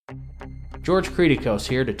George Creedicos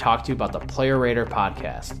here to talk to you about the Player Rater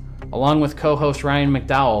podcast. Along with co-host Ryan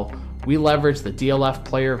McDowell, we leverage the DLF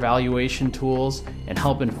player evaluation tools and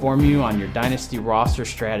help inform you on your Dynasty roster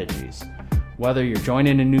strategies. Whether you're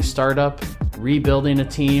joining a new startup, rebuilding a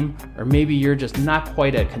team, or maybe you're just not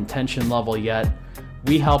quite at contention level yet,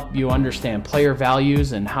 we help you understand player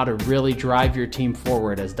values and how to really drive your team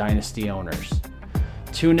forward as Dynasty owners.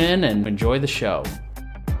 Tune in and enjoy the show.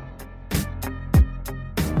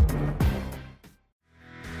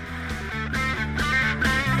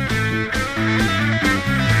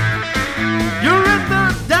 You're at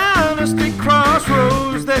the Dynasty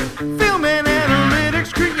Crossroads that film and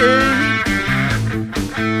analytics create.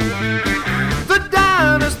 The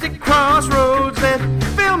Dynasty Crossroads that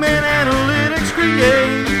film and analytics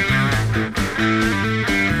create.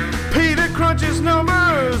 Peter crunches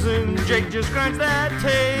numbers and Jake just grinds that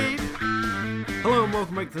tape. Hello and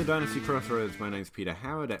welcome back to the Dynasty Crossroads. My name's Peter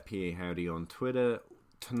Howard at PA Howdy on Twitter.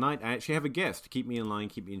 Tonight I actually have a guest to keep me in line,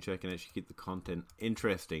 keep me in check, and actually keep the content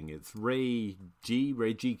interesting. It's Ray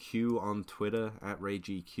GQ on Twitter, at Ray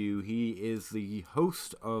GQ. He is the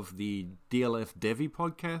host of the DLF Devi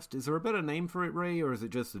podcast. Is there a better name for it, Ray, or is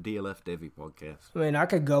it just the DLF Devi podcast? I mean, I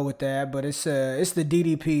could go with that, but it's the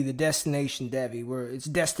DDP, the Destination Devi, where it's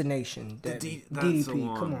Destination Devi.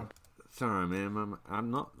 DDP, come on. Sorry, man.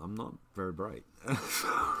 I'm not very bright.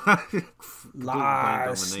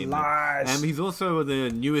 Lies. He's also the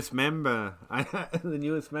newest member. I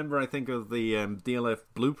think, of the DLF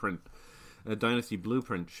Blueprint, Dynasty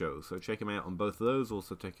Blueprint show. So check him out on both of those.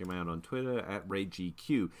 Also check him out on Twitter at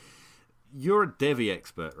RayGQ. You're a Devi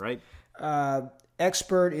expert, right?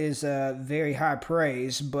 Expert is very high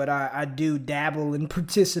praise, but I do dabble and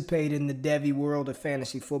participate in the Devi world of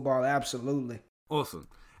fantasy football. Absolutely. Awesome.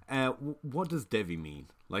 What does Devi mean?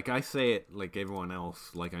 Like, I say it like everyone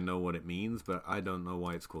else, like I know what it means, but I don't know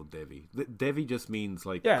why it's called Devi. Devi just means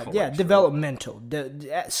like college, developmental.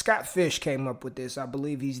 Scott Fish came up with this. I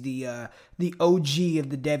believe he's the OG of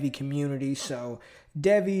the Devi community. So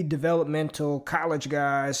Devi, developmental, college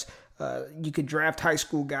guys. You could draft high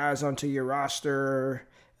school guys onto your roster.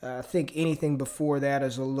 I think anything before that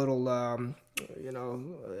is a little, I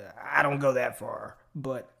don't go that far.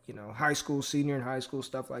 But, high school, senior in high school,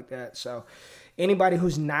 stuff like that. So anybody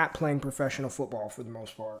who's not playing professional football for the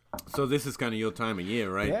most part. So this is kind of your time of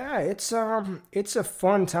year, right? Yeah, it's a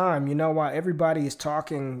fun time. While everybody is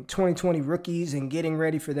talking 2020 rookies and getting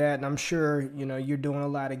ready for that, and I'm sure, you're doing a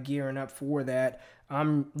lot of gearing up for that.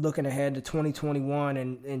 I'm looking ahead to 2021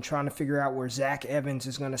 and trying to figure out where Zach Evans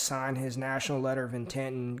is going to sign his national letter of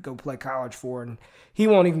intent and go play college for. And he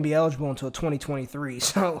won't even be eligible until 2023.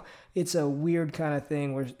 So it's a weird kind of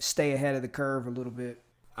thing where stay ahead of the curve a little bit.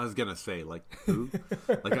 I was going to say, like, who?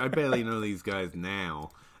 Like, I barely know these guys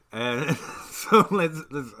now. So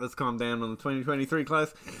let's calm down on the 2023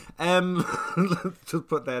 class. Let's just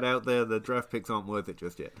put that out there. The draft picks aren't worth it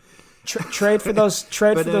just yet. Trade for those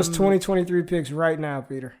 2023 picks right now,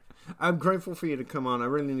 Peter. I'm grateful for you to come on. I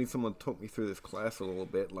really need someone to talk me through this class a little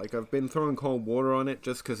bit. Like, I've been throwing cold water on it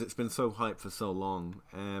just because it's been so hyped for so long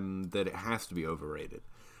that it has to be overrated.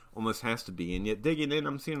 Almost has to be. And yet, digging in,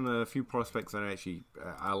 I'm seeing a few prospects that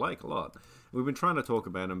I like a lot. We've been trying to talk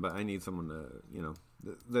about them, but I need someone to,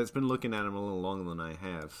 that's been looking at them a little longer than I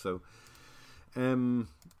have. So,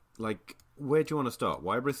 where do you want to start?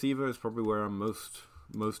 Wide receiver is probably where I'm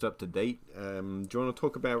most up to date. Do you want to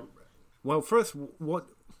talk about, well, first, with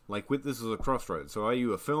this is a crossroads. So are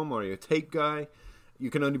you a film or are you a tape guy? You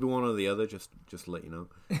can only be one or the other, just to let you know.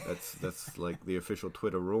 That's like the official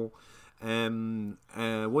Twitter rule.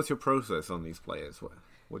 What's your process on these players?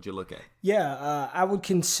 What'd you look at? Yeah, I would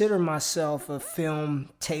consider myself a film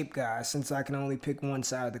tape guy since I can only pick one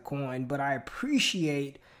side of the coin, but I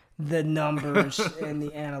appreciate the numbers and the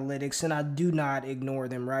analytics, and I do not ignore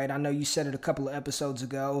them, right? I know you said it a couple of episodes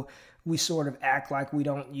ago. We sort of act like we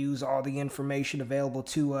don't use all the information available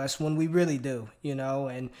to us when we really do,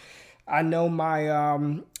 and I know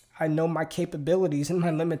my capabilities and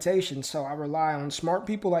my limitations, so I rely on smart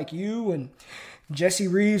people like you and Jesse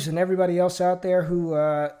Reeves and everybody else out there who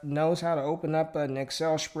knows how to open up an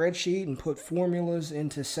Excel spreadsheet and put formulas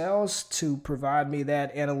into cells to provide me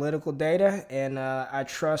that analytical data. And I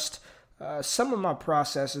trust some of my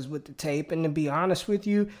processes with the tape. And to be honest with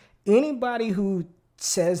you, anybody who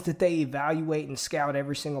says that they evaluate and scout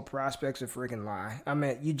every single prospect's a freaking lie. I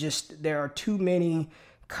mean, there are too many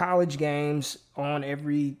college games on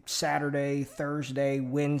every Saturday, Thursday,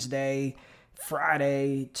 Wednesday,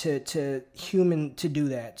 Friday to do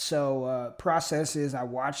that. So process is I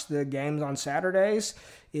watch the games on Saturdays.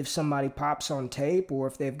 If somebody pops on tape or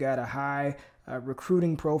if they've got a high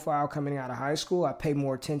recruiting profile coming out of high school. I pay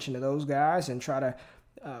more attention to those guys and try to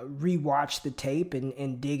rewatch the tape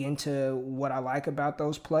and dig into what I like about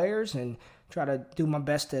those players and try to do my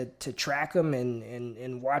best to track them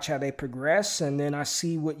and watch how they progress. And then I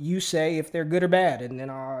see what you say, if they're good or bad, and then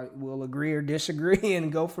I will agree or disagree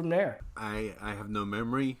and go from there. I have no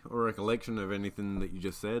memory or recollection of anything that you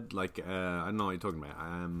just said. Like, I don't know what you're talking about.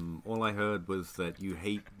 All I heard was that you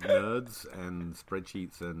hate nerds and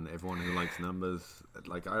spreadsheets and everyone who likes numbers.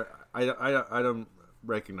 Like, I don't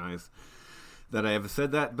recognize that I ever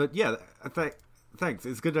said that. But yeah, thanks.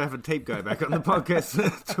 It's good to have a tape guy back on the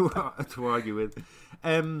podcast to argue with.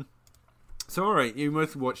 So, all right, you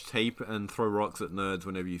mostly watch tape and throw rocks at nerds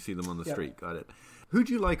whenever you see them on the street. Got it. Who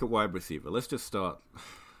do you like at wide receiver? Let's just start.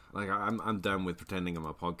 Like, I'm done with pretending I'm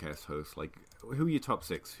a podcast host. Like, who are your top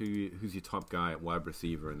six? Who's your top guy at wide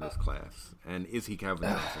receiver in this class? And is he Calvin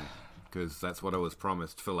Johnson? Because that's what I was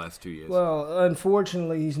promised for the last 2 years. Well,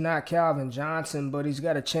 unfortunately, he's not Calvin Johnson, but he's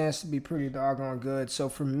got a chance to be pretty doggone good. So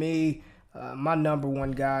for me, my number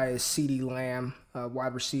one guy is CeeDee Lamb,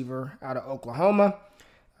 wide receiver out of Oklahoma.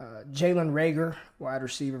 Jalen Reagor, wide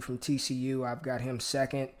receiver from TCU, I've got him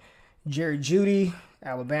second. Jerry Jeudy,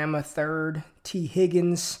 Alabama, third. T.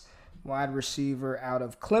 Higgins, wide receiver out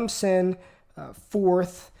of Clemson,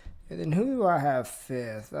 fourth. And then who do I have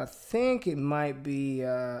fifth? I think it might be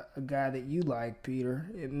a guy that you like, Peter.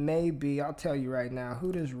 It may be. I'll tell you right now.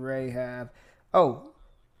 Who does Ray have? Oh,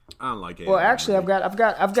 I don't like it. Well, actually,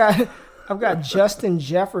 I've got Justin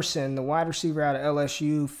Jefferson, the wide receiver out of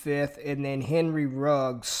LSU, fifth, and then Henry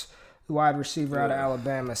Ruggs, the wide receiver out of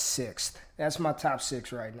Alabama, sixth. That's my top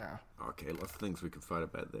six right now. Okay, lots of things we could fight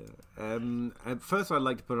about there. At first, I'd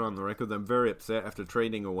like to put it on the record that I'm very upset after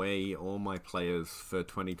trading away all my players for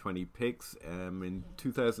 2020 picks in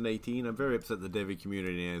 2018. I'm very upset the Devy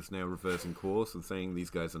community is now reversing course and saying these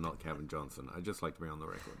guys are not Calvin Johnson. I'd just like to be on the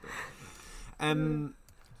record there.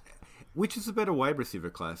 Which is a better wide receiver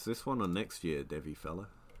class, this one or next year, Devy fella?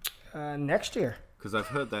 Next year. Because I've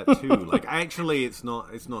heard that too. Like, actually, it's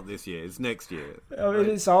not this year. It's next year. Oh, like,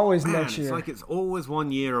 it's always next year. It's like it's always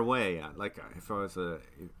 1 year away. Like, if I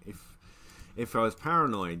was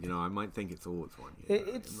paranoid, I might think it's always 1 year.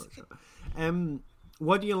 I'm not sure.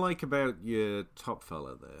 What do you like about your top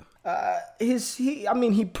fella there?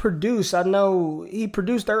 He produced. I know he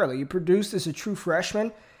produced early. He produced as a true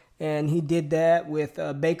freshman. And he did that with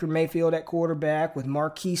Baker Mayfield at quarterback, with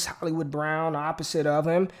Marquise Hollywood Brown opposite of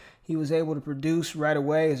him. He was able to produce right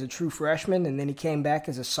away as a true freshman, and then he came back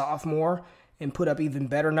as a sophomore and put up even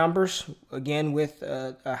better numbers, again with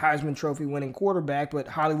a Heisman Trophy winning quarterback. But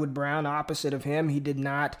Hollywood Brown opposite of him, he did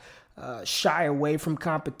not shy away from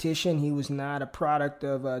competition. He was not a product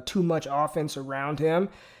of too much offense around him.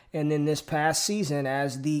 And then this past season,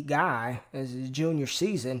 as the guy, as his junior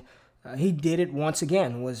season, he did it once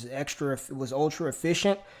again, was ultra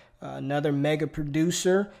efficient, another mega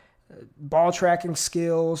producer, ball tracking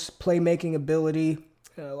skills, playmaking ability.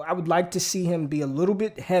 I would like to see him be a little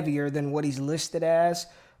bit heavier than what he's listed as,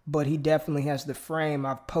 but he definitely has the frame.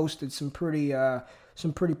 I've posted some pretty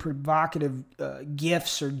provocative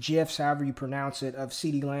GIFs or GIFs, however you pronounce it, of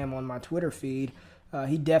CeeDee Lamb on my Twitter feed.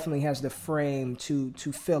 He definitely has the frame to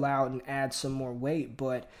fill out and add some more weight,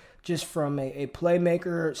 but just from a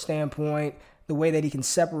playmaker standpoint, the way that he can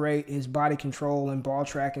separate his body control and ball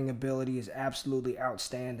tracking ability is absolutely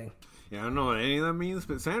outstanding. Yeah, I don't know what any of that means,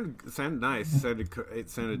 but it sounded nice.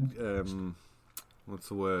 It sounded what's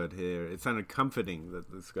the word here? It sounded comforting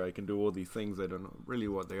that this guy can do all these things. I don't know really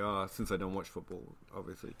what they are, since I don't watch football,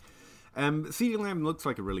 obviously. CeeDee Lamb looks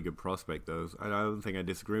like a really good prospect, though. I don't think I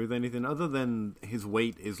disagree with anything, other than his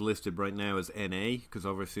weight is listed right now as NA, because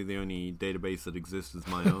obviously the only database that exists is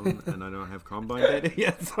my own, and I don't have combine data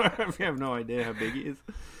yet, so I have no idea how big he is.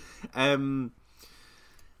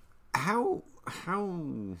 How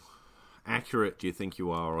accurate do you think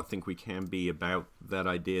you are, or think we can be about that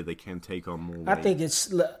idea they can take on more weight? I think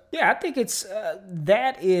it's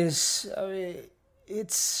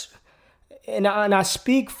And I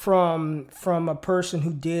speak from a person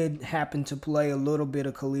who did happen to play a little bit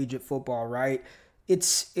of collegiate football, right?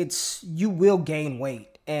 It's you will gain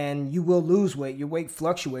weight and you will lose weight. Your weight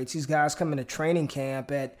fluctuates. These guys come into training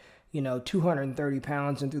camp at 230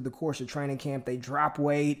 pounds, and through the course of training camp, they drop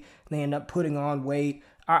weight. They end up putting on weight.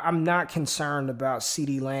 I'm not concerned about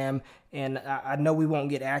CeeDee Lamb, and I know we won't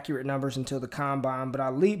get accurate numbers until the combine, but I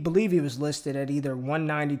believe he was listed at either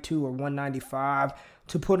 192 or 195.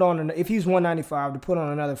 To put on, if he's 195, to put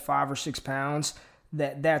on another 5 or 6 pounds,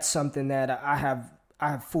 that's something that I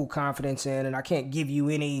have full confidence in, and I can't give you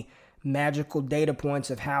any magical data points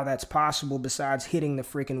of how that's possible besides hitting the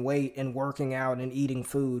freaking weight and working out and eating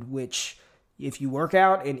food, which If you work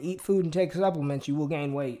out and eat food and take supplements, you will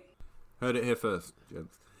gain weight. Heard it here first,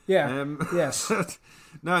 gents. Yeah. Yes.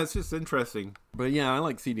 No, it's just interesting. But yeah, I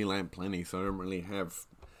like CeeDee Lamb plenty, so I don't really have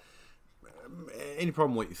any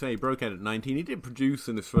problem with what you say. He broke out at 19. He did produce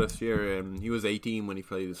in his first year. He was 18 when he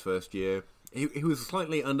played his first year. He was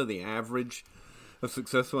slightly under the average of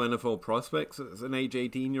successful NFL prospects as an age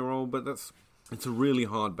 18-year-old, but it's a really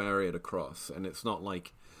hard barrier to cross, and it's not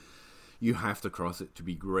like you have to cross it to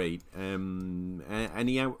be great. And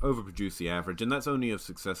he overproduced the average, and that's only of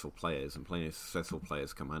successful players, and plenty of successful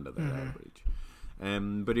players come under that average.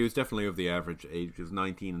 But he was definitely of the average ages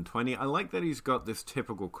 19 and 20. I like that he's got this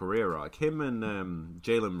typical career arc. Him and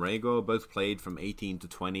Jalen Reagor both played from 18 to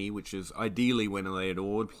 20, which is ideally when they'd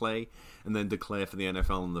all would play, and then declare for the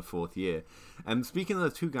NFL in the fourth year. And speaking of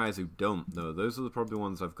the two guys who don't, though, those are probably the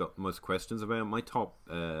ones I've got most questions about. My top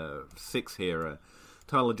 6 here are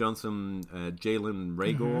Tyler Johnson, Jalen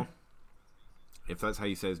Reagor, if that's how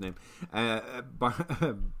you say his name,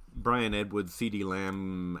 Brian Edwards, CeeDee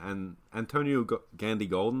Lamb, and Antonio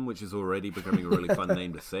Gandy-Golden, which is already becoming a really fun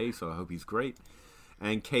name to say, so I hope he's great,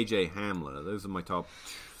 and KJ Hamler. Those are my top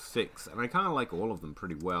 6, and I kind of like all of them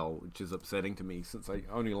pretty well, which is upsetting to me since I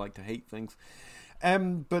only like to hate things.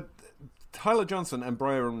 But Tyler Johnson and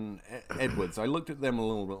Brian Edwards, I looked at them a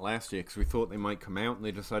little bit last year because we thought they might come out, and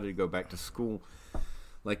they decided to go back to school.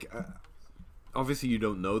 Obviously, you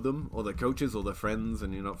don't know them, or their coaches, or their friends,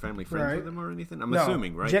 and you're not family friends with them or anything. I'm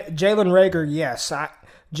assuming, right? Jalen Reagor, yes.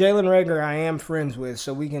 Jalen Reagor, I am friends with,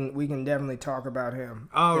 so we can definitely talk about him.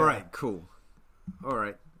 Oh, yeah. Right, cool. All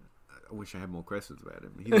right. I wish I had more questions about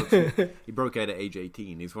him. He broke out at age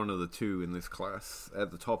 18. He's one of the 2 in this class,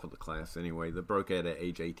 at the top of the class anyway, that broke out at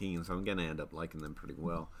age 18, so I'm going to end up liking them pretty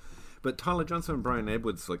well. But Tyler Johnson and Brian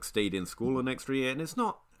Edwards stayed in school an extra year, and it's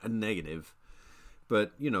not a negative.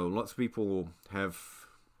 But, lots of people have,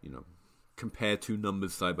 compare 2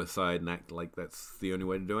 numbers side by side and act like that's the only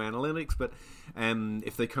way to do analytics. But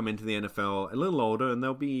if they come into the NFL a little older, and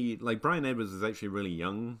they'll be, Brian Edwards is actually really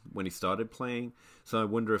young when he started playing. So I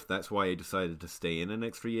wonder if that's why he decided to stay in an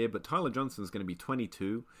extra year. But Tyler Johnson's going to be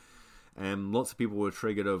 22. And lots of people were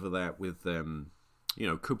triggered over that with,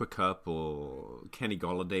 Cooper Kupp or Kenny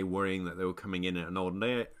Golladay worrying that they were coming in at an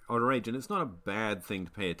older age. And it's not a bad thing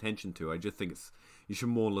to pay attention to. I just think you should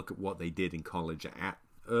more look at what they did in college at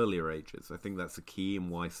earlier ages. I think that's the key and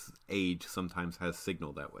why age sometimes has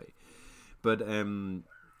signal that way. But do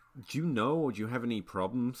you know, or do you have any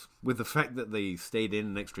problems with the fact that they stayed in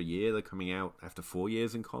an extra year? They're coming out after 4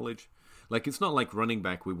 years in college. It's not like running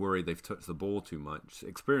back, we worry they've touched the ball too much.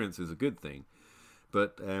 Experience is a good thing.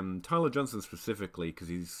 But Tyler Johnson specifically, because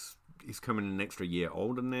he's coming an extra year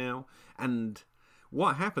older now, and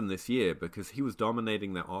what happened this year, because he was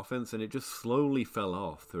dominating that offense and it just slowly fell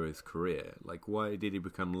off through his career. Why did he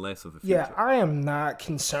become less of a future? Yeah, I am not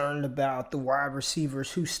concerned about the wide receivers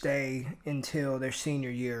who stay until their senior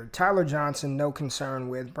year. Tyler Johnson, no concern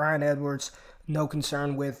with. Brian Edwards, no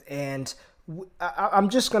concern with. And I'm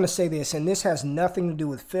just going to say this, and this has nothing to do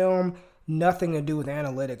with film, nothing to do with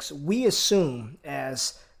analytics. We assume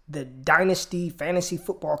as the Dynasty fantasy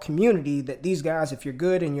football community that these guys, if you're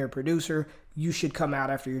good and you're a producer, you should come out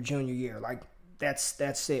after your junior year.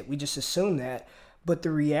 That's it. We just assume that. But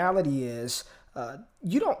the reality is,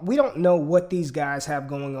 we don't know what these guys have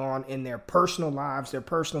going on in their personal lives, their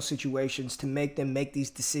personal situations to make them make these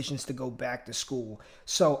decisions to go back to school.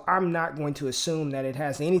 So I'm not going to assume that it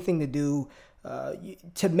has anything to do.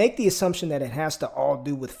 To make the assumption that it has to all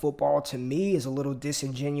do with football, to me, is a little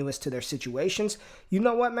disingenuous to their situations. You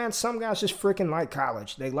know what, man? Some guys just freaking like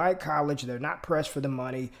college. They like college. They're not pressed for the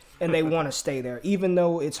money, and they want to stay there, even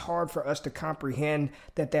though it's hard for us to comprehend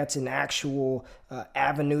that that's an actual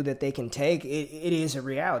avenue that they can take. It is a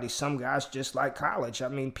reality. Some guys just like college. I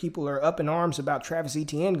mean, people are up in arms about Travis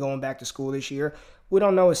Etienne going back to school this year. We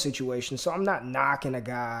don't know his situation, so I'm not knocking a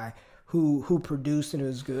guy who produced and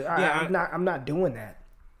was good. I'm not doing that.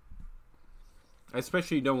 I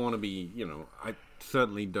especially don't want to be, I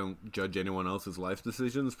certainly don't judge anyone else's life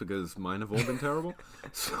decisions because mine have all been terrible.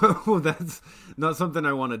 So that's not something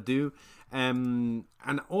I want to do. And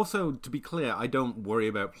also, to be clear, I don't worry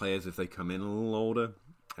about players if they come in a little older.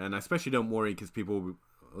 And I especially don't worry because people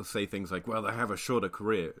will say things like, well, they have a shorter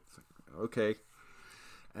career. It's like, okay.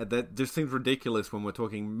 That just seems ridiculous when we're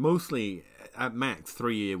talking mostly at max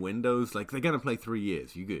 3-year windows. They're going to play 3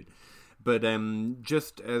 years. You good. But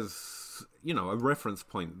just as, a reference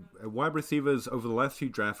point, wide receivers over the last few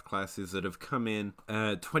draft classes that have come in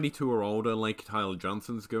 22 or older, like Tyler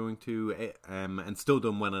Johnson's going to, and still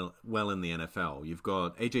done well in the NFL. You've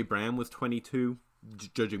got A.J. Brown was 22.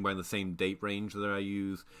 judging by the same date range that I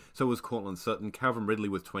use. So was Cortland Sutton. Calvin Ridley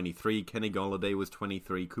was 23. Kenny Golladay was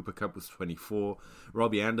 23. Cooper Kupp was 24.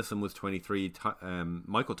 Robbie Anderson was 23.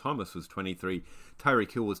 Michael Thomas was 23.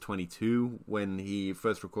 Tyreek Hill was 22 when he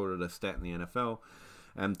first recorded a stat in the NFL.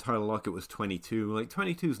 Tyler Lockett was 22. Like,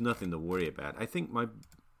 22 is nothing to worry about. I think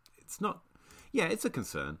it's a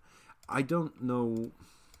concern. I don't know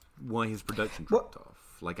why his production dropped off.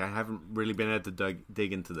 Like, I haven't really been able to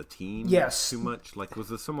dig into the team too much. Like, was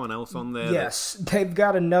there someone else on there? Yes, they've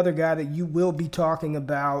got another guy that you will be talking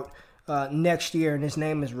about next year, and his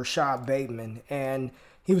name is Rashad Bateman. And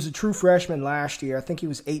he was a true freshman last year. I think he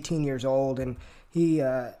was 18 years old, and he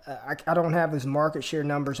I don't have his market share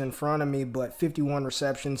numbers in front of me, but 51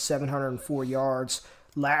 receptions, 704 yards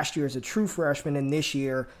last year as a true freshman, and this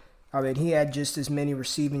year, I mean, he had just as many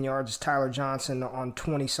receiving yards as Tyler Johnson on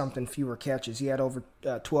 20-something fewer catches. He had over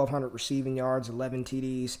 1,200 receiving yards, 11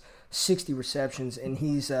 TDs, 60 receptions, and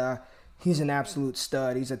he's an absolute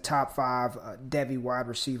stud. He's a top 5 Devy wide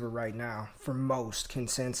receiver right now for most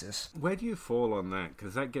consensus. Where do you fall on that?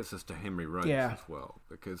 Because that gets us to Henry Ruggs as well.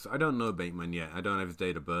 Because I don't know Bateman yet. I don't have his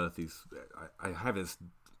date of birth. I have his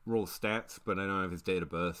raw stats, but I don't have his date of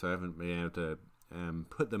birth, so I haven't been able to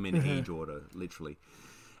put them in age order, literally.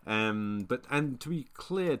 But to be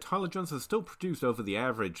clear, Tyler Johnson still produced over the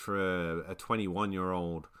average for a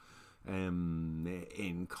 21-year-old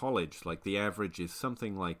in college. Like, the average is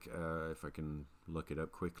something like, if I can look it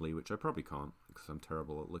up quickly, which I probably can't because I'm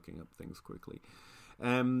terrible at looking up things quickly.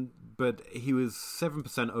 But he was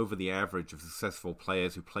 7% over the average of successful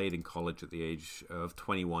players who played in college at the age of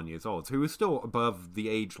 21 years old. So he was still above the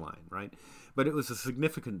age line, right? But it was a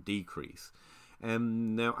significant decrease.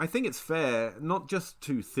 Now, I think it's fair not just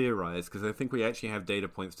to theorize, because I think we actually have data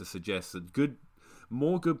points to suggest that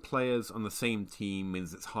more good players on the same team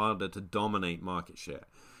means it's harder to dominate market share.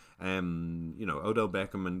 Odell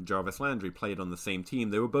Beckham and Jarvis Landry played on the same team.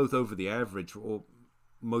 They were both over the average for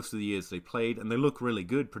most of the years they played, and they look really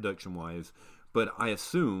good production-wise, but I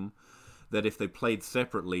assume that if they played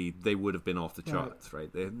separately, they would have been off the charts,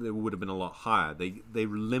 right? They would have been a lot higher. They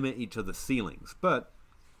limit each other's ceilings, but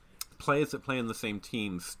players that play on the same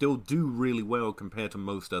team still do really well compared to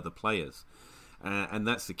most other players. And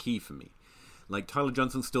that's the key for me. Like, Tyler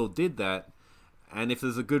Johnson still did that, and if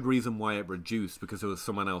there's a good reason why it reduced, because there was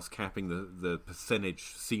someone else capping the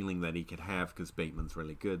percentage ceiling that he could have because Bateman's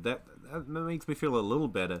really good, that makes me feel a little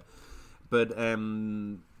better. But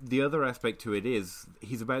the other aspect to it is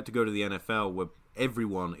he's about to go to the NFL where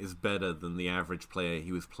everyone is better than the average player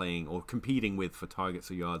he was playing or competing with for targets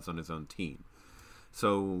or yards on his own team.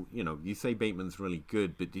 So, you say Bateman's really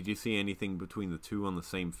good, but did you see anything between the two on the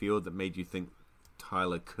same field that made you think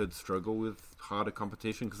Tyler could struggle with harder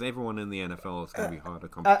competition? Because everyone in the NFL is going to be harder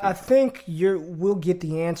competition. I think we'll get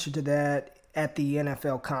the answer to that at the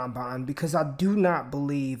NFL Combine, because I do not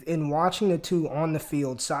believe, in watching the two on the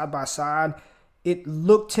field side by side, it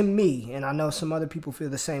looked to me, and I know some other people feel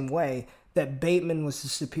the same way, that Bateman was the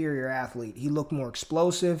superior athlete. He looked more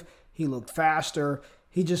explosive. He looked faster.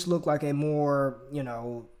 He just looked like a more,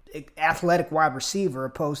 athletic wide receiver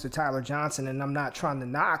opposed to Tyler Johnson. And I'm not trying to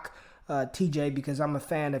knock TJ because I'm a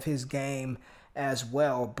fan of his game as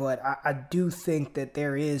well. But I do think that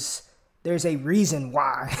there's a reason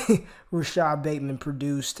why Rashad Bateman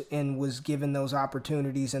produced and was given those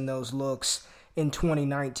opportunities and those looks in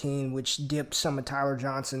 2019, which dipped some of Tyler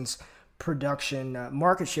Johnson's production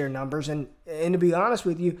market share numbers. And to be honest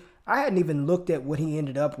with you, I hadn't even looked at what he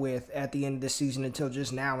ended up with at the end of the season until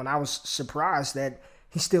just now, and I was surprised that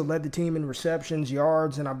he still led the team in receptions,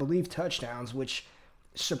 yards, and I believe touchdowns, which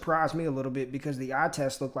surprised me a little bit because the eye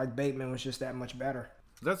test looked like Bateman was just that much better.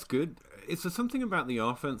 That's good. Is there something about the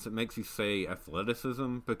offense that makes you say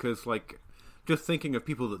athleticism? Because, just thinking of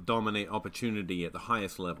people that dominate opportunity at the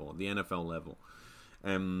highest level, the NFL level,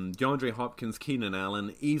 DeAndre Hopkins, Keenan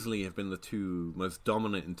Allen easily have been the two most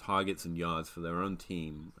dominant in targets and yards for their own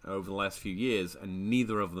team over the last few years, and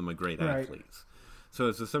neither of them are great athletes. So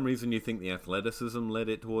is there some reason you think the athleticism led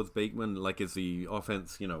it towards Bateman? Like, is the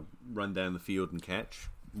offense, run down the field and catch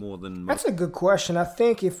more than most? That's a good question. I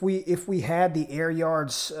think if we had the air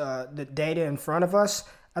yards, the data in front of us,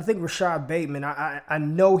 I think Rashad Bateman, I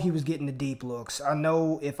know he was getting the deep looks. I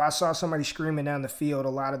know if I saw somebody screaming down the field, a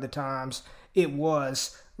lot of the times it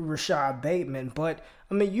was Rashad Bateman. But,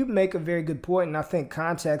 you make a very good point, and I think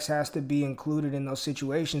context has to be included in those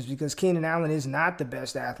situations because Keenan Allen is not the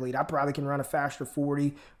best athlete. I probably can run a faster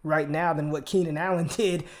 40 right now than what Keenan Allen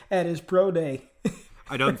did at his pro day.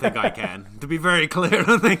 I don't think I can. To be very clear, I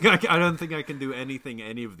don't think I can do anything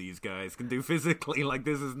any of these guys can do physically. Like,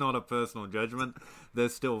 this is not a personal judgment. They're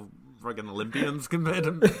still fucking Olympians compared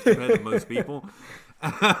to most people.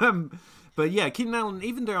 But yeah, Keenan Allen,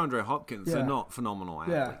 even DeAndre Hopkins, they're not phenomenal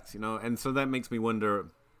athletes, you know? And so that makes me wonder,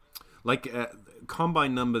 like,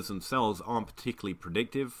 combine numbers themselves aren't particularly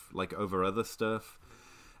predictive, like, over other stuff.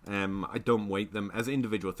 I don't weight them as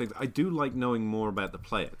individual things. I do like knowing more about the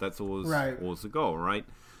player. That's always the goal, right?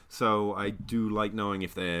 So I do like knowing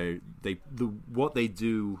if what they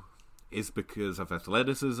do is because of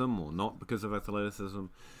athleticism or not because of athleticism.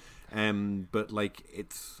 But like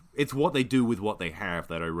it's what they do with what they have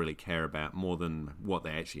that I really care about more than what they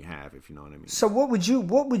actually have, if you know what I mean. So what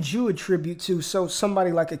would you attribute to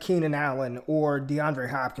somebody like a Keenan Allen or DeAndre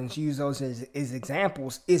Hopkins? Use those as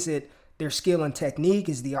examples. Is it their skill and technique?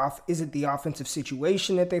 Is it the offensive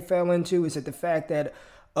situation that they fell into? Is it the fact that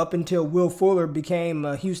up until Will Fuller became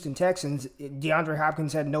Houston Texans, DeAndre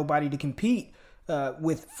Hopkins had nobody to compete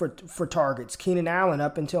with for targets? Keenan Allen,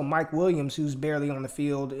 up until Mike Williams, who's barely on the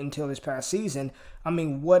field until this past season. I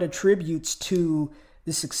mean, what attributes to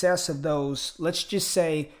the success of those? Let's just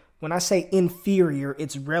say, when I say inferior,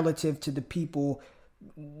 it's relative to the people.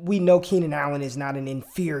 We know Keenan Allen is not an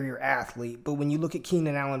inferior athlete, but when you look at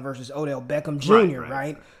Keenan Allen versus Odell Beckham Jr.,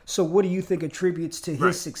 right? So what do you think attributes to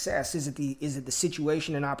his success? Is it the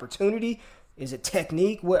situation and opportunity? Is it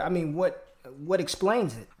technique? What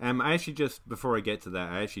explains it? I actually, just before I get to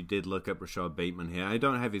that, I actually did look up Rashad Bateman here. I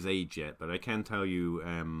don't have his age yet, but I can tell you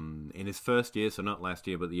in his first year, so not last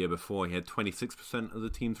year, but the year before, he had 26% of the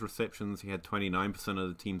team's receptions. He had 29% of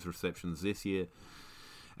the team's receptions this year.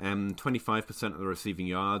 25% of the receiving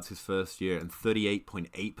yards his first year, and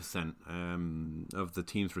 38.8% of the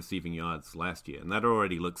team's receiving yards last year. And that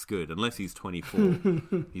already looks good. Unless he's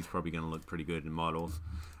 24, he's probably going to look pretty good in models.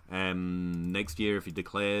 Next year, if he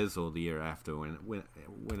declares, or the year after,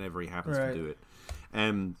 whenever he happens to do it.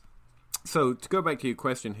 So to go back to your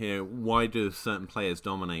question here, why do certain players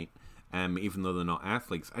dominate even though they're not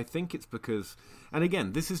athletes? I think it's because, and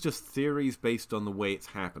again, this is just theories based on the way it's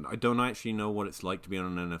happened. I don't actually know what it's like to be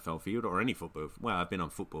on an NFL field or any football. Well, I've been on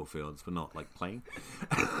football fields, but not like playing.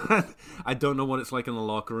 I don't know what it's like in the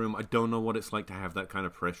locker room. I don't know what it's like to have that kind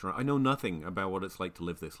of pressure. I know nothing about what it's like to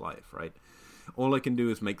live this life, right? All I can do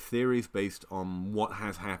is make theories based on what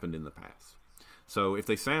has happened in the past. So if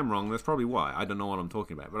they say I'm wrong, that's probably why. I don't know what I'm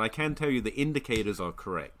talking about. But I can tell you the indicators are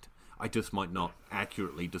correct. I just might not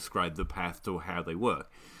accurately describe the path to how they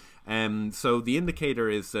work. So the indicator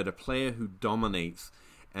is that a player who dominates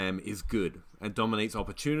is good and dominates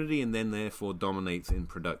opportunity, and then therefore dominates in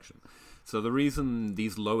production. So the reason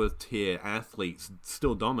these lower tier athletes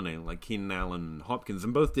still dominate, like Keenan Allen and Hopkins,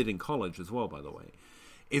 and both did in college as well, by the way,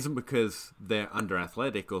 isn't because they're under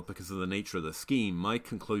athletic or because of the nature of the scheme. My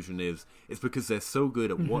conclusion is it's because they're so good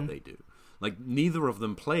at what they do. Like, neither of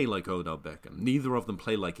them play like Odell Beckham. Neither of them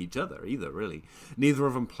play like each other either, really. Neither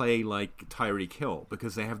of them play like Tyreek Hill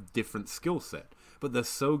because they have different skill set. But they're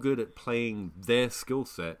so good at playing their skill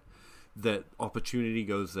set that opportunity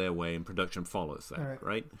goes their way and production follows that,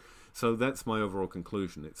 right? So that's my overall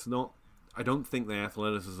conclusion. It's not, I don't think the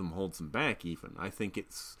athleticism holds them back even. I think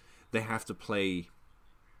it's, they have to play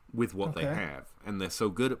with what they have. And they're so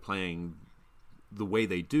good at playing the way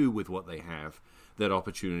they do with what they have that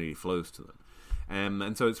opportunity flows to them.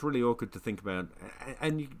 And so it's really awkward to think about.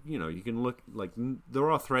 And, you can look, like,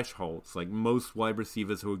 there are thresholds. Like, most wide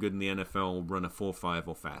receivers who are good in the NFL run a 4.5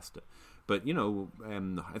 or faster. But,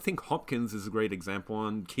 I think Hopkins is a great example,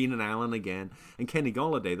 and Keenan Allen again, and Kenny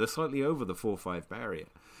Golladay, they're slightly over the 4.5 barrier.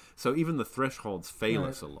 So even the thresholds fail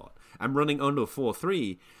us a lot. And running under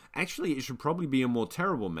 4.3, actually, it should probably be a more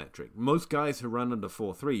terrible metric. Most guys who run under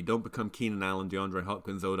 4.3 don't become Keenan Allen, DeAndre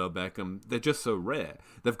Hopkins, Odell Beckham. They're just so rare.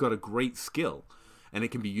 They've got a great skill, and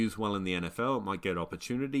it can be used well in the NFL. It might get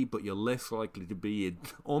opportunity, but you're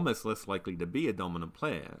almost less likely to be a dominant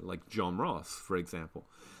player, like John Ross, for example.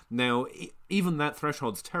 Now, even that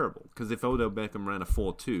threshold's terrible, because if Odell Beckham ran a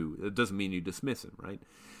 4.2, it doesn't mean you dismiss him, right?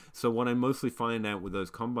 So what I mostly find out with those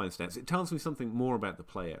combine stats, it tells me something more about the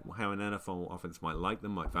player, how an NFL offense might like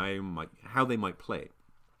them, might value them, how they might play.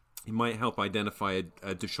 It might help identify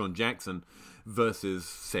a Deshaun Jackson versus,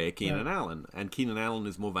 say, a Keenan Allen. And Keenan Allen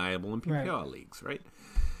is more valuable in PPR leagues, right?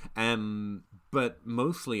 But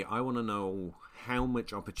mostly I want to know how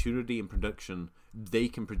much opportunity and production they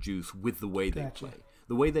can produce with the way they play.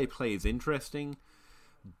 The way they play is interesting.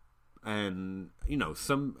 And,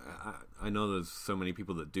 I know there's so many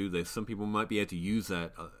people that do this. Some people might be able to use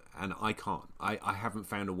that, and I can't. I haven't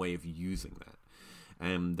found a way of using that.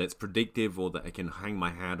 that's predictive, or that I can hang my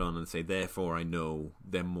hat on and say, therefore I know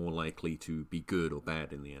they're more likely to be good or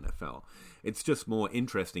bad in the NFL. It's just more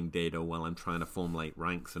interesting data while I'm trying to formulate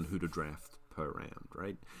ranks and who to draft per round,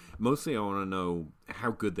 right? Mostly I want to know how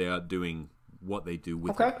good they are doing what they do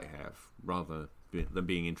with what they have, rather than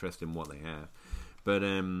being interested in what they have. But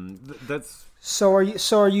that's... So are you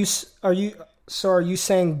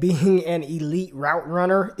saying being an elite route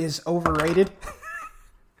runner is overrated?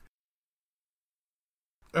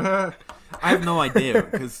 I have no idea,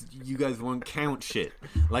 because you guys won't count shit.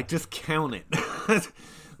 Like, just count it.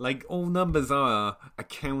 Like, all numbers are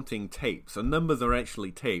accounting tape. So numbers are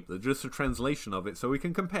actually tape. They're just a translation of it so we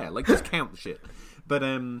can compare. Like, just count shit. But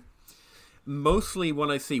mostly what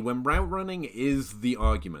I see when route running is the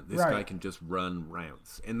argument. This guy can just run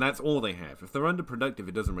routes. And that's all they have. If they're underproductive,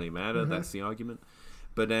 it doesn't really matter. That's the argument.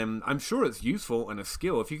 But I'm sure it's useful and a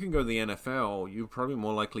skill. If you can go to the NFL, you're probably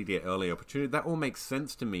more likely to get early opportunity. That all makes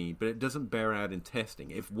sense to me, but it doesn't bear out in testing.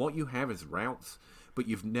 If what you have is routes, but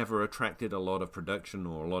you've never attracted a lot of production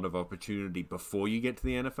or a lot of opportunity before you get to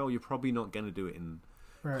the NFL, you're probably not going to do it in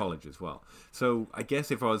college as well. So I guess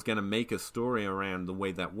if I was going to make a story around the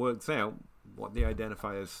way that works out, what the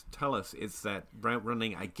identifiers tell us is that route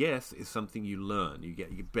running, I guess, is something you learn. You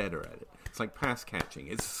get better at it. It's like pass catching.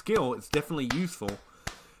 It's a skill. It's definitely useful,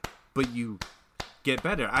 but you get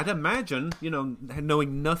better. I'd imagine,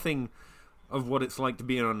 knowing nothing of what it's like to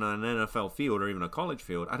be on an NFL field or even a college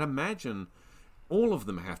field, I'd imagine all of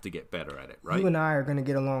them have to get better at it, right? You and I are going to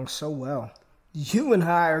get along so well. You and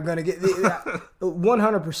I are going to get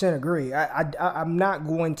 100% agree. I'm not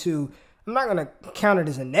going to count it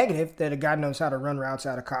as a negative that a guy knows how to run routes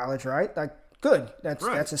out of college, right? Like, good.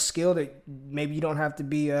 That's a skill that maybe you don't have to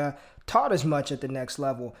be taught as much at the next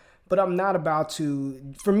level. But I'm not about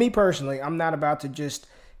to, for me personally, I'm not about to just,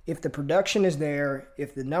 if the production is there,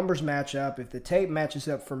 if the numbers match up, if the tape matches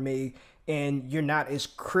up for me, and you're not as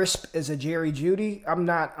crisp as a Jerry Jeudy, I'm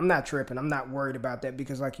not tripping. I'm not worried about that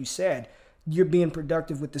because, like you said, you're being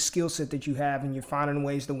productive with the skill set that you have, and you're finding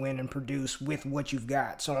ways to win and produce with what you've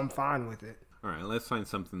got. So I'm fine with it. All right, let's find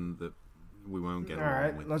something that we won't get along with.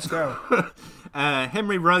 All right, let's go.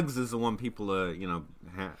 Henry Ruggs is the one people are,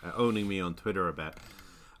 owning me on Twitter about.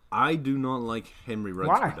 I do not like Henry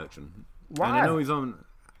Ruggs' production. Why? And I know he's on...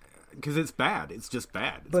 Because it's bad. It's just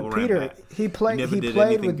bad. It's but Peter, he played with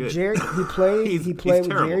Jerry. He played with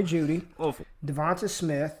Jerry Jeudy, awful. Devonta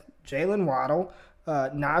Smith, Jalen Waddle,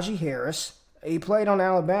 Najee Harris. He played on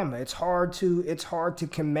Alabama. It's hard to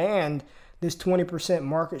command this 20%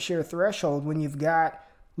 market share threshold when you've got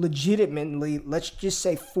legitimately, let's just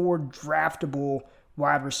say, 4 draftable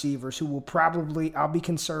wide receivers who will probably, I'll be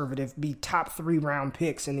conservative, be top 3 round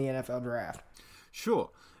picks in the NFL draft. Sure.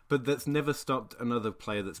 But that's never stopped another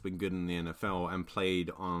player that's been good in the NFL and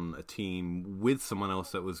played on a team with someone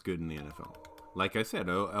else that was good in the NFL. Like I said,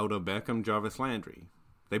 Odell Beckham, Jarvis Landry.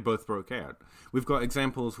 They both broke out. We've got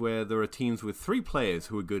examples where there are teams with 3 players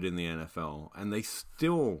who are good in the NFL, and they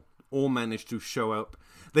still all managed to show up.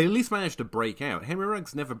 They at least managed to break out. Henry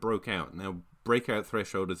Ruggs never broke out. Now, breakout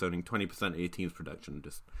threshold is owning 20% of your team's production.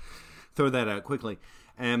 Just throw that out quickly.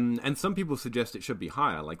 And some people suggest it should be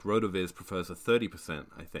higher, like Rotoviz prefers a 30%,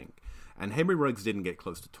 I think. And Henry Ruggs didn't get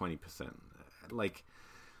close to 20%. Like,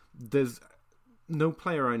 there's no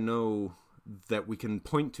player I know that we can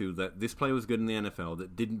point to that this player was good in the NFL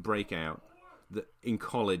that didn't break out in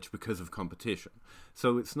college because of competition.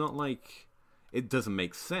 So it's not like it doesn't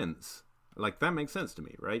make sense. Like, that makes sense to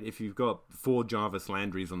me, right? If you've got 4 Jarvis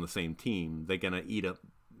Landrys on the same team, they're going to eat up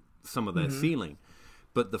some of their ceiling.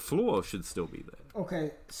 But the floor should still be there.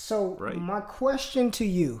 Okay, so my question to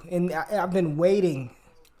you, and I've been waiting.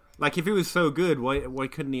 Like, if he was so good, why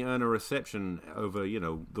couldn't he earn a reception over,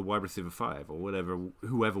 the wide receiver 5 or whatever,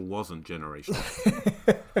 whoever wasn't generational?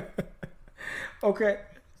 Okay.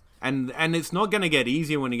 And it's not going to get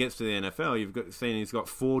easier when he gets to the NFL. You've got saying he's got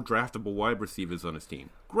 4 draftable wide receivers on his team.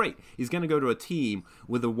 Great. He's going to go to a team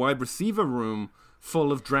with a wide receiver room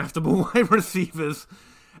full of draftable wide receivers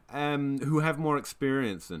who have more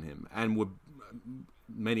experience than him, and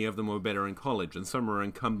many of them were better in college, and some are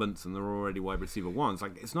incumbents and they're already wide receiver 1s.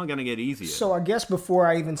 Like, it's not going to get easier. So I guess before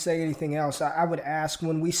I even say anything else, I would ask,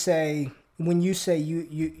 when you say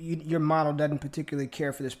your model doesn't particularly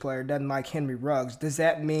care for this player, doesn't like Henry Ruggs, does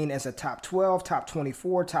that mean as a top 12, top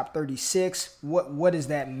 24, top 36? What does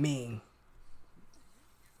that mean?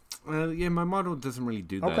 Yeah, my model doesn't really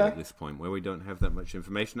do that at this point, where we don't have that much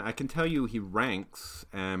information. I can tell you he ranks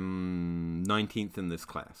 19th in this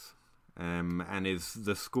class, and is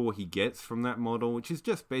the score he gets from that model, which is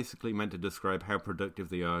just basically meant to describe how productive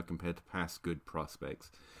they are compared to past good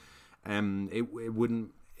prospects. It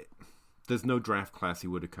wouldn't... there's no draft class he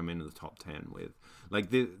would have come in the top 10 with. Like,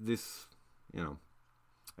 this, you know,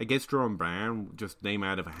 I guess Jerome Brown, just name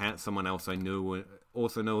out of a hat, someone else I knew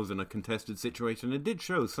also knows in a contested situation. It did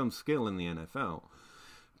show some skill in the NFL,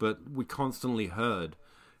 but we constantly heard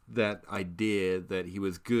that idea that he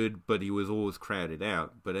was good, but he was always crowded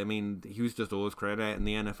out. But, I mean, he was just always crowded out in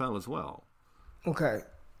the NFL as well. Okay.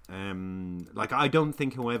 Like, I don't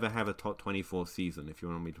think he'll ever have a top 24 season, if you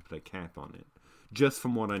want me to put a cap on it, just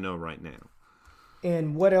from what I know right now.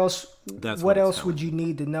 And what else would you me.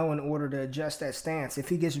 need to know in order to adjust that stance? If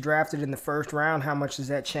he gets drafted in the first round, how much does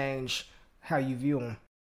that change how you view him?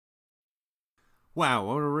 Wow,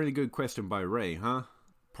 what a really good question by Ray, huh?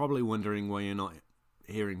 Probably wondering why you're not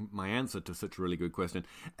hearing my answer to such a really good question.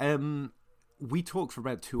 We talked for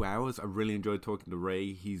about 2 hours. I really enjoyed talking to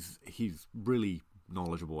Ray. He's really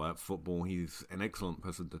knowledgeable about football. He's an excellent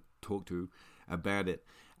person to talk to about it.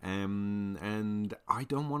 And I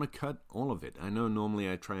don't want to cut all of it. I know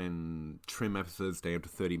normally I try and trim episodes down to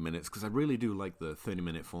 30 minutes because I really do like the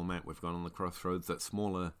 30-minute format we've got on the Crossroads, that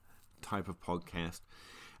smaller type of podcast.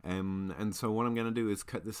 And so what I'm going to do is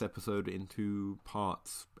cut this episode into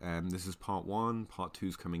parts. This is part 1, part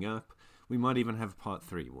 2's coming up. We might even have part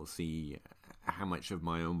 3. We'll see how much of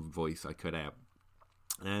my own voice I cut out.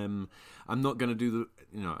 I'm not going to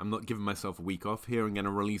I'm not giving myself a week off here. I'm going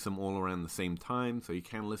to release them all around the same time, so you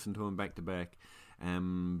can listen to them back to back.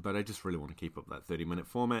 But I just really want to keep up that 30-minute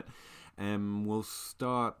format. We'll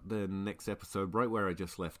start the next episode right where I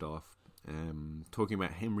just left off, talking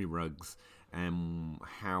about Henry Ruggs and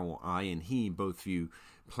how I and he both view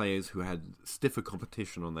players who had stiffer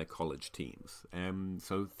competition on their college teams.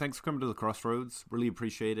 So thanks for coming to the Crossroads. Really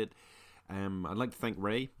appreciate it. I'd like to thank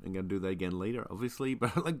Ray. I'm going to do that again later, obviously,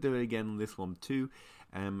 but I'd like to do it again on this one too.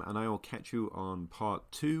 And I will catch you on part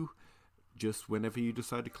 2 just whenever you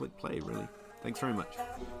decide to click play, really. Thanks very much.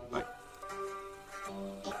 Bye.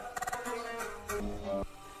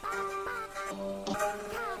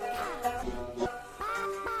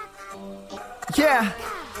 Yeah.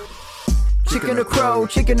 Chicken or crow,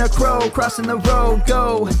 crossing the road,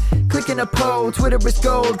 go. Clicking a poll, Twitter is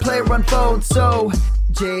gold, player unfold, so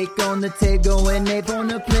Jake on the table and Nate on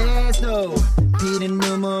the plays, though. Pete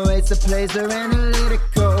enumerates the plays, they're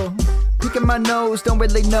analytical. Picking my nose, don't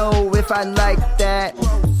really know if I like that.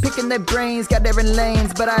 Picking their brains, got different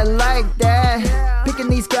lanes, but I like that. Picking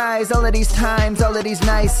these guys, all of these times, all of these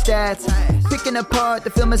nice stats. Picking apart, the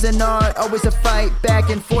film is an art, always a fight back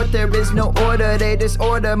and forth. There is no order, they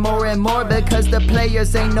disorder more and more because the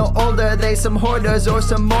players ain't no older. They some hoarders or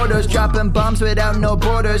some mortars, dropping bombs without no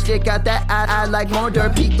borders. Jake got that I like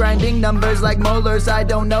mortar, Pete grinding numbers like molars. I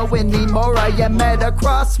don't know anymore, I am at a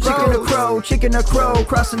crossroads. Chicken or crow,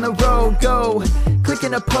 crossing the road, go.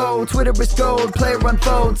 Clicking a poll, Twitter is gold, player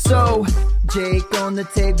unfold, so Jake on the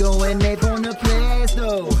table and Nate on the plays,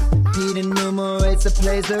 though. Pete enumerates the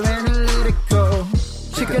plays, they're analytical.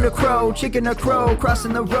 Chicken or crow,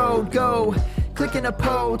 crossing the road, go. Clicking a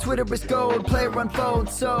poll, Twitter is gold, player unfold,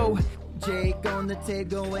 so Jake on the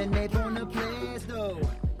table and Nate on the plays, though.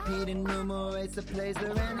 Pete enumerates the plays,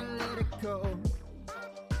 they're analytical.